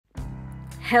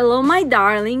Hello my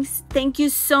darlings, thank you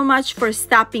so much for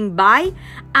stopping by.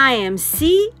 I am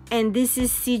C and this is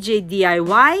CJ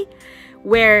DIY,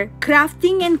 where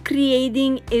crafting and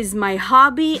creating is my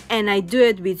hobby and I do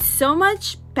it with so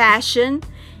much passion,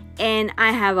 and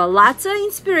I have a lots of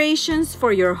inspirations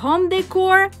for your home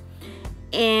decor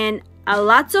and a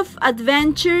lots of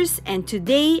adventures. And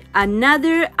today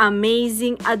another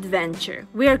amazing adventure.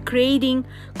 We are creating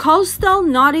coastal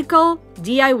nautical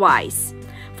DIYs.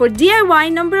 For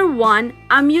DIY number 1,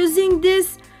 I'm using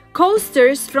these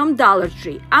coasters from Dollar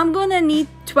Tree. I'm gonna need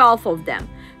 12 of them.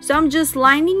 So I'm just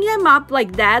lining them up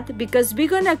like that because we're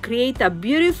gonna create a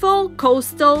beautiful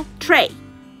coastal tray.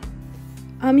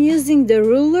 I'm using the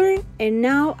ruler and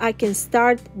now I can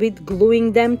start with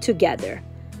gluing them together,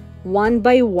 one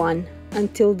by one,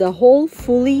 until the whole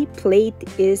fully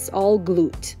plate is all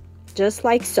glued, just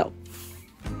like so.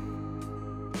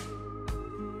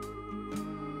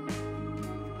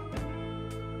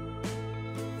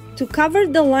 To cover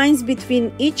the lines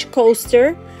between each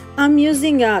coaster, I'm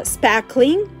using a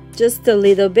spackling, just a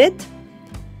little bit.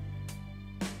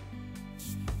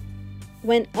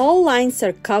 When all lines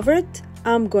are covered,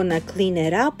 I'm gonna clean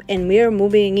it up and we're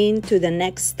moving into the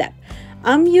next step.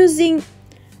 I'm using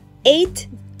 8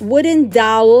 wooden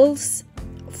dowels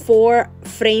for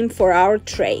frame for our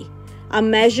tray. I'm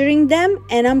measuring them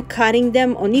and I'm cutting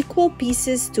them on equal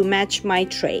pieces to match my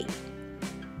tray,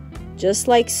 just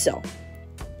like so.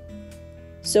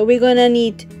 So we're gonna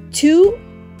need 2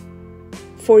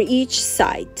 for each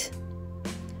side,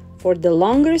 for the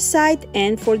longer side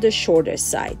and for the shorter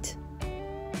side.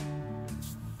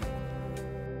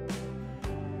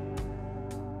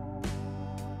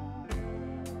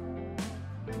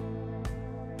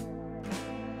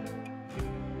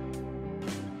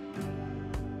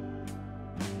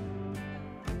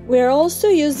 We're also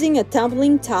using a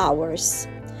tumbling towers.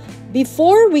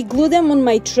 Before we glue them on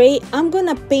my tray, I'm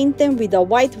gonna paint them with a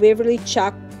white Waverly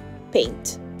chalk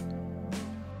paint.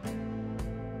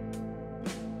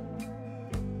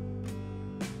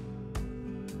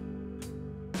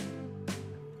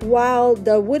 While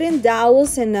the wooden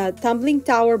dowels and the tumbling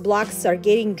tower blocks are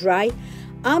getting dry,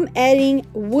 I'm adding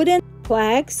wooden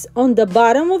plaques on the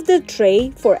bottom of the tray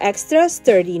for extra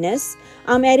sturdiness.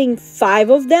 I'm adding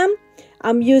 5 of them.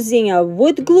 I'm using a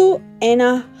wood glue and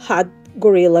a hot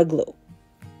Gorilla Glue.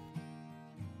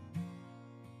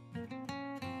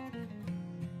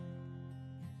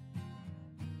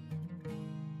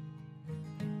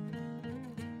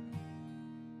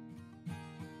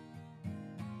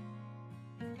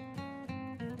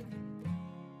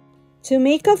 To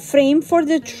make a frame for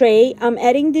the tray, I'm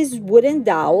adding these wooden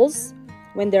dowels.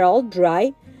 When they're all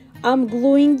dry, I'm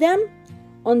gluing them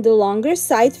on the longer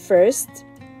side first.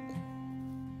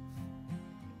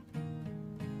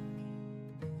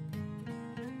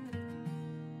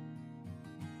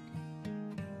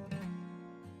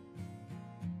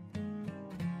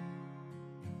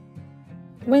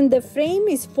 When the frame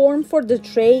is formed for the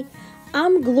tray,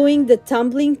 I'm gluing the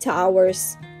tumbling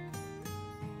towers.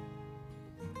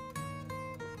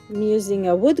 I'm using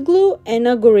a wood glue and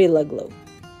a Gorilla Glue.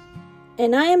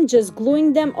 And I am just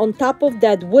gluing them on top of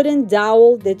that wooden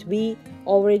dowel that we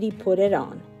already put it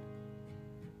on.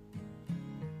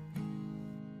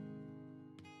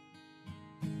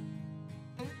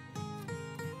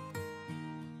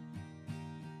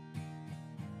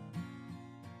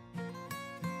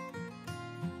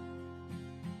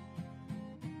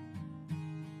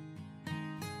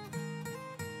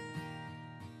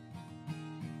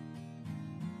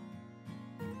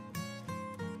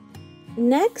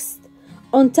 Next,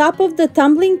 on top of the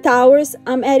tumbling towers,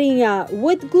 I'm adding a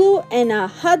wood glue and a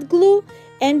hot glue,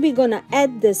 and we're gonna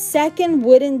add the second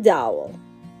wooden dowel.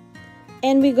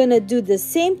 And we're gonna do the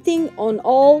same thing on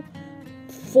all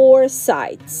 4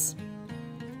 sides.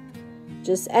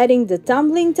 Just adding the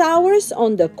tumbling towers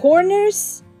on the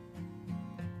corners.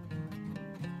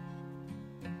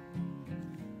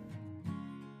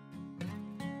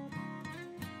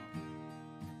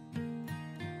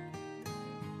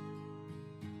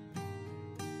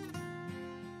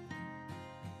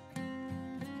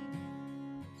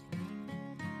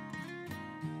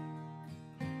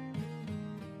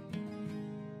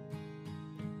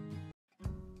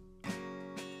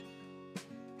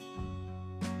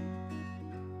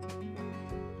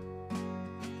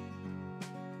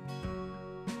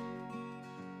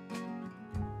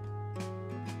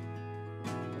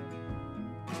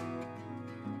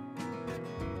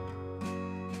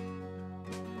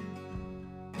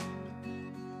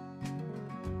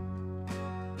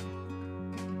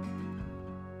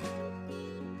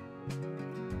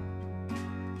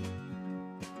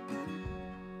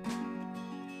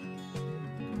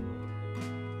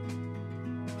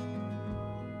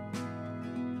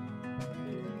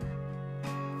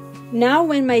 Now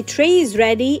when my tray is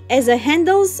ready, as a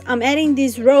handles, I'm adding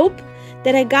this rope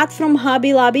that I got from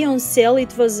Hobby Lobby on sale.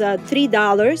 It was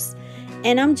 $3,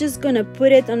 and I'm just gonna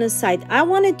put it on the side. I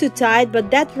wanted to tie it, but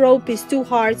that rope is too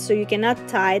hard, so you cannot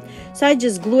tie it, so I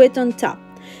just glue it on top.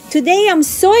 Today I'm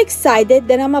so excited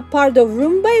that I'm a part of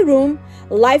Room by Room,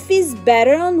 Life is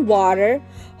Better on Water,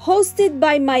 hosted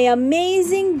by my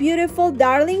amazing, beautiful,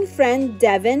 darling friend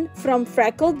Devin from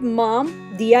Freckled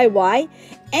Mom DIY,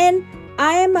 and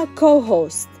I am a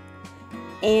co-host.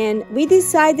 And we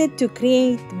decided to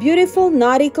create beautiful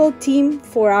nautical theme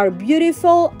for our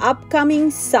beautiful upcoming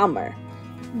summer.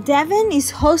 Devin is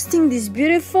hosting this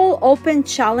beautiful open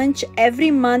challenge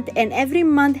every month, and every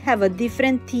month have a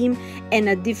different theme and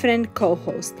a different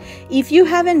co-host. If you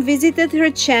haven't visited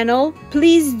her channel,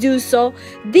 please do so.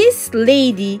 This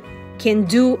lady can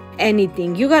do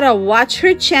anything. You gotta watch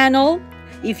her channel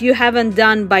if you haven't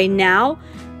done by now,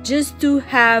 just to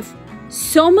have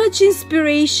so much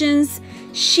inspirations.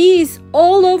 She is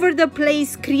all over the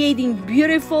place creating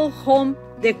beautiful home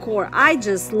decor. I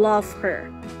just love her.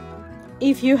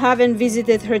 If you haven't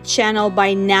visited her channel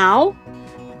by now,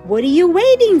 what are you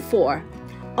waiting for?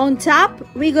 On top,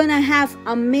 we're gonna have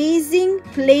amazing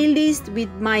playlist with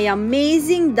my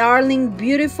amazing, darling,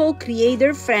 beautiful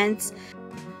creator friends.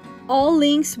 All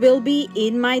links will be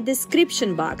in my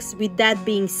description box. With that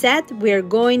being said, we're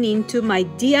going into my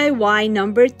DIY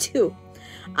number 2.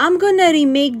 I'm gonna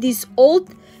remake these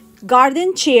old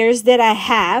garden chairs that I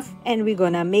have, and we're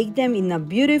gonna make them in a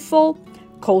beautiful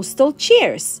coastal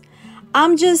chairs.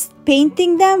 I'm just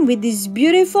painting them with this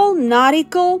beautiful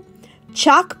nautical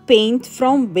chalk paint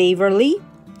from Waverly.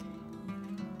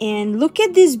 And look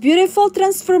at this beautiful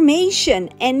transformation.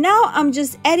 And now I'm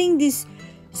just adding these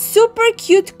super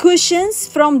cute cushions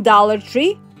from Dollar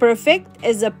Tree, perfect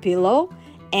as a pillow.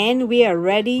 And we are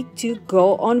ready to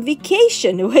go on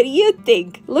vacation. What do you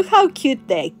think? Look how cute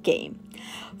that came.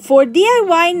 For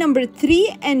DIY number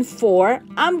 3 and 4,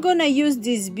 I'm gonna use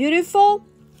this beautiful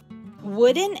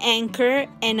wooden anchor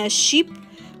and a ship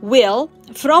wheel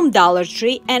from Dollar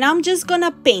Tree, and I'm just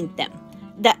gonna paint them.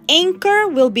 The anchor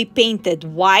will be painted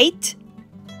white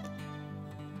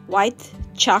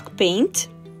chalk paint.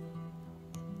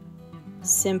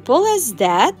 Simple as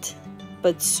that,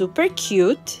 but super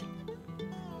cute.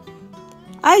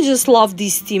 I just love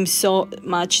this theme so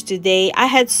much today. I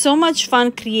had so much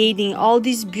fun creating all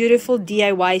these beautiful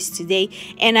DIYs today,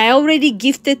 and I already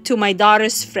gifted to my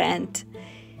daughter's friend.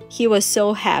 He was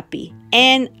so happy.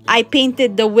 And I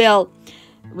painted the wheel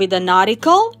with a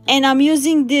nautical, and I'm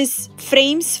using these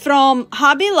frames from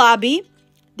Hobby Lobby.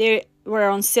 They were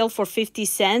on sale for 50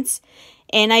 cents.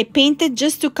 And I painted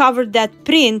just to cover that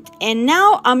print. And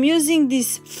now I'm using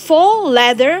this faux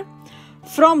leather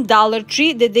from Dollar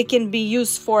Tree that they can be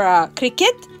used for a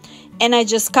cricket. And I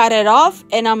just cut it off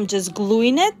and I'm just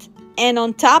gluing it. And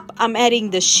on top, I'm adding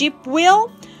the ship wheel.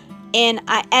 And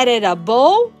I added a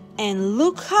bow. And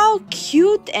look how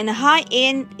cute and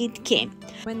high-end it came.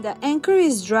 When the anchor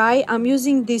is dry, I'm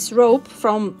using this rope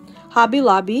from Hobby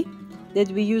Lobby that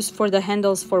we use for the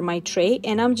handles for my tray.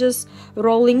 And I'm just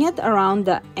rolling it around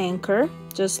the anchor,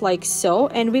 just like so.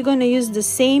 And we're going to use the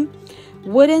same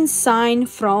wooden sign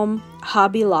from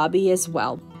Hobby Lobby as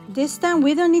well. This time,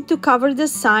 we don't need to cover the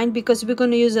sign because we're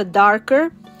going to use a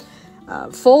darker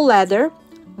faux leather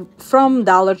from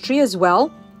Dollar Tree as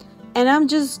well. And I'm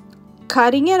just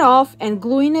cutting it off and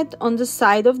gluing it on the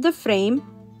side of the frame.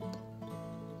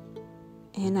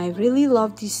 And I really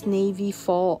love this navy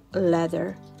faux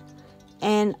leather.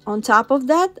 And on top of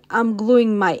that, I'm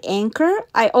gluing my anchor.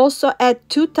 I also add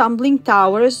 2 tumbling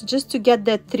towers just to get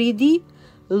that 3D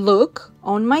look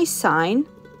on my sign.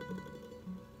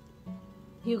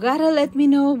 You gotta let me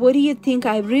know, what do you think?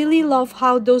 I really love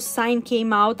how those signs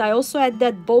came out. I also add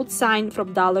that boat sign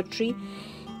from Dollar Tree,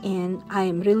 and I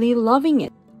am really loving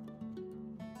it.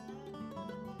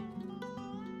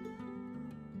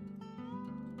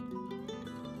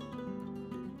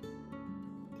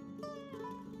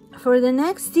 For the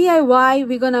next DIY,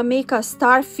 we're gonna make a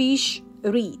starfish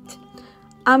wreath.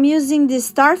 I'm using this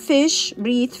starfish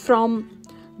wreath from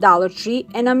Dollar Tree,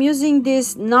 and I'm using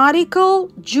this nautical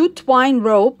jute twine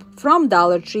rope from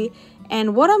Dollar Tree.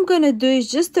 And what I'm gonna do is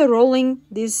just rolling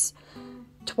this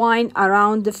twine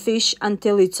around the fish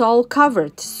until it's all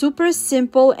covered. Super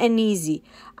simple and easy.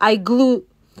 I glue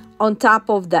on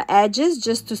top of the edges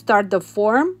just to start the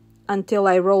form until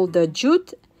I roll the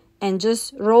jute, and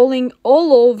just rolling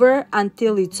all over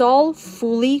until it's all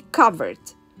fully covered.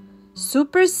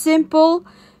 Super simple,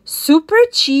 super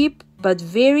cheap, but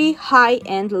very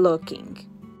high-end looking.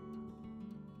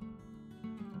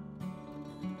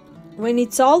 When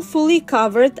it's all fully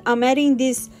covered, I'm adding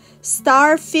this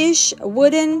starfish,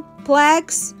 wooden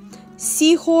plaques,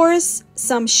 seahorse,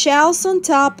 some shells on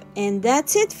top, and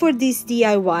that's it for this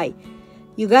DIY.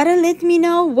 You gotta let me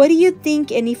know what do you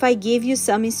think and if I gave you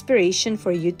some inspiration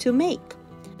for you to make.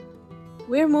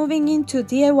 We're moving into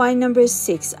DIY number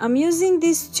 6. I'm using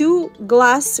these 2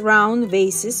 glass round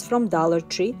vases from Dollar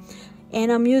Tree,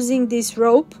 and I'm using this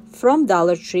rope from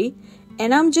Dollar Tree,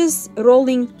 and I'm just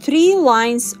rolling 3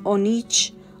 lines on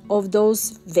each of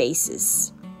those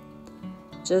vases.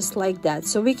 Just like that.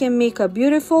 So we can make a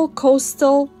beautiful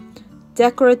coastal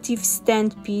decorative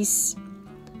stand piece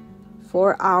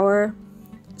for our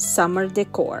summer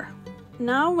decor.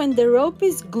 Now when the rope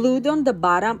is glued on the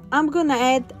bottom, I'm gonna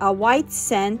add a white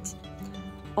sand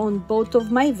on both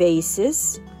of my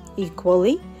vases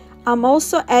equally. I'm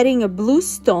also adding a blue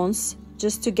stones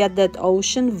just to get that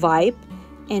ocean vibe,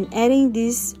 and adding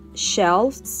these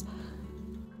shells,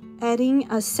 adding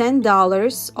a sand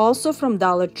dollars also from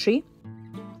Dollar Tree,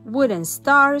 wooden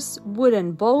stars,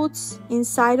 wooden boats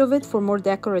inside of it for more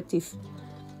decorative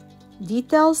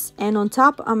details, and on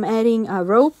top I'm adding a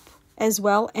rope as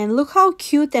well, and look how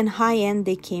cute and high-end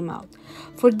they came out.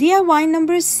 For DIY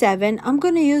number 7, I'm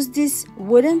gonna use this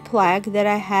wooden plaque that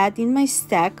I had in my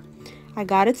stack. I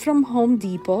got it from Home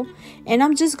Depot, and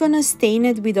I'm just gonna stain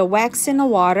it with a wax and a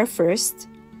water first.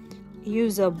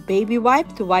 Use a baby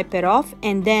wipe to wipe it off,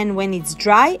 and then when it's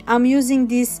dry, I'm using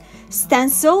this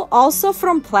stencil also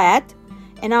from Plaid,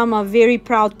 and I'm a very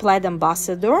proud Plaid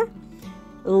ambassador.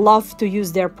 Love to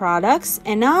use their products.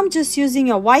 And now I'm just using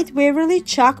a white Waverly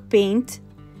chalk paint,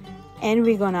 and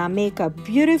we're gonna make a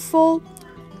beautiful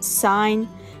sign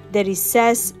that it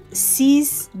says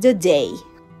 "Seize the Day."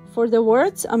 For the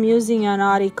words, I'm using a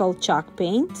nautical chalk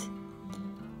paint,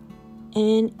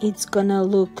 and it's gonna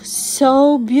look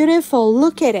so beautiful.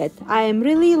 Look at it. I am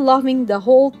really loving the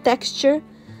whole texture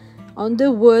on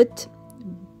the wood.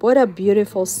 What a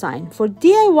beautiful sign. For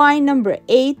DIY number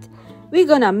 8, we're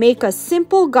gonna make a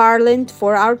simple garland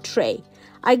for our tray.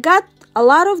 I got a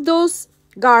lot of those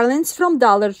garlands from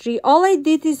Dollar Tree. All I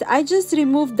did is I just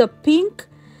removed the pink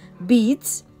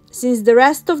beads. Since the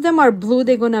rest of them are blue,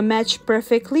 they're gonna match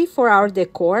perfectly for our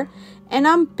decor. And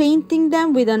I'm painting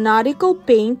them with a nautical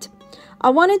paint. I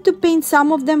wanted to paint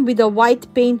some of them with a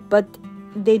white paint, but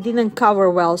they didn't cover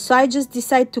well. So I just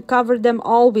decided to cover them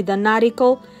all with a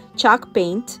nautical chalk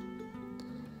paint.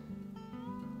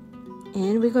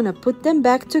 And we're gonna put them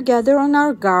back together on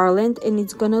our garland, and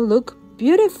it's gonna look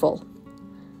beautiful.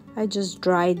 I just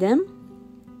dried them,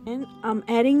 and I'm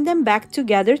adding them back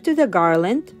together to the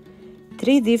garland.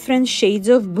 3 different shades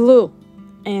of blue,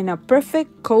 and a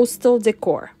perfect coastal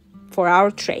decor for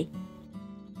our tray.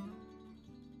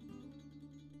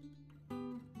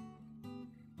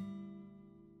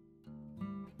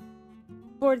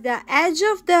 For the edge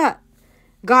of the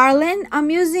garland, I'm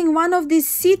using one of these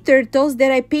sea turtles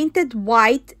that I painted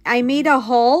white. I made a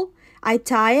hole, I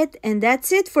tie it, and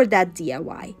that's it for that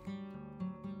DIY.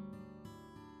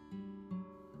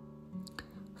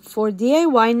 For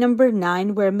DIY number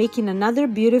 9, we're making another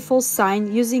beautiful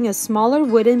sign using a smaller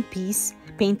wooden piece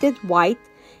painted white,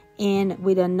 and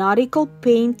with a nautical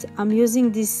paint, I'm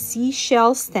using this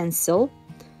seashell stencil,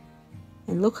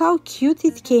 and look how cute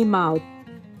it came out.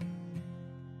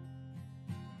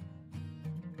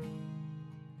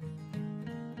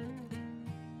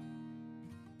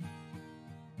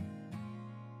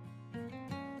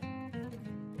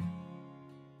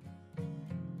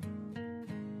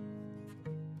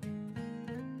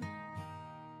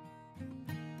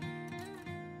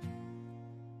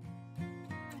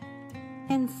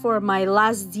 And for my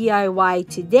last DIY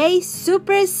today,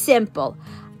 super simple.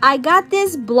 I got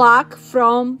this block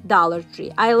from Dollar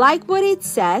Tree. I like what it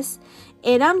says,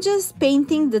 and I'm just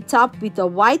painting the top with a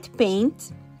white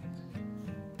paint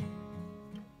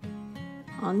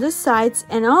on the sides,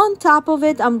 and on top of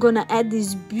it I'm gonna add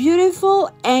this beautiful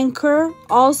anchor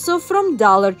also from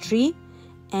Dollar Tree,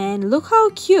 and look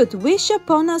how cute, wish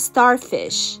upon a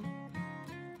starfish.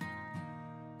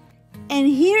 And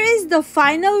here is the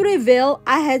final reveal.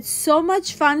 I had so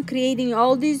much fun creating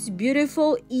all these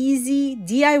beautiful, easy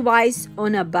DIYs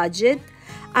on a budget.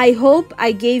 I hope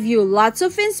I gave you lots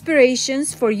of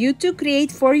inspirations for you to create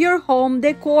for your home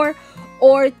decor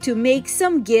or to make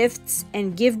some gifts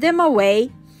and give them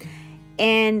away.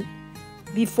 And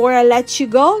before I let you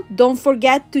go, don't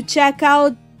forget to check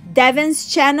out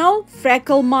Devins Channel,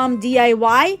 Freckle Mom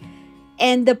DIY,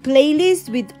 and the playlist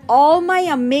with all my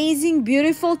amazing,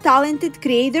 beautiful, talented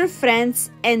creator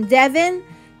friends. And Devin,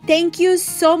 thank you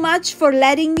so much for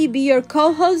letting me be your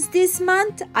co-host this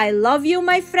month. I love you,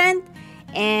 my friend.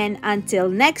 And until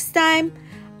next time,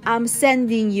 I'm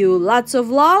sending you lots of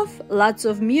love, lots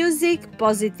of music,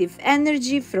 positive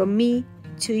energy from me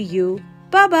to you.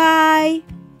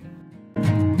 Bye-bye.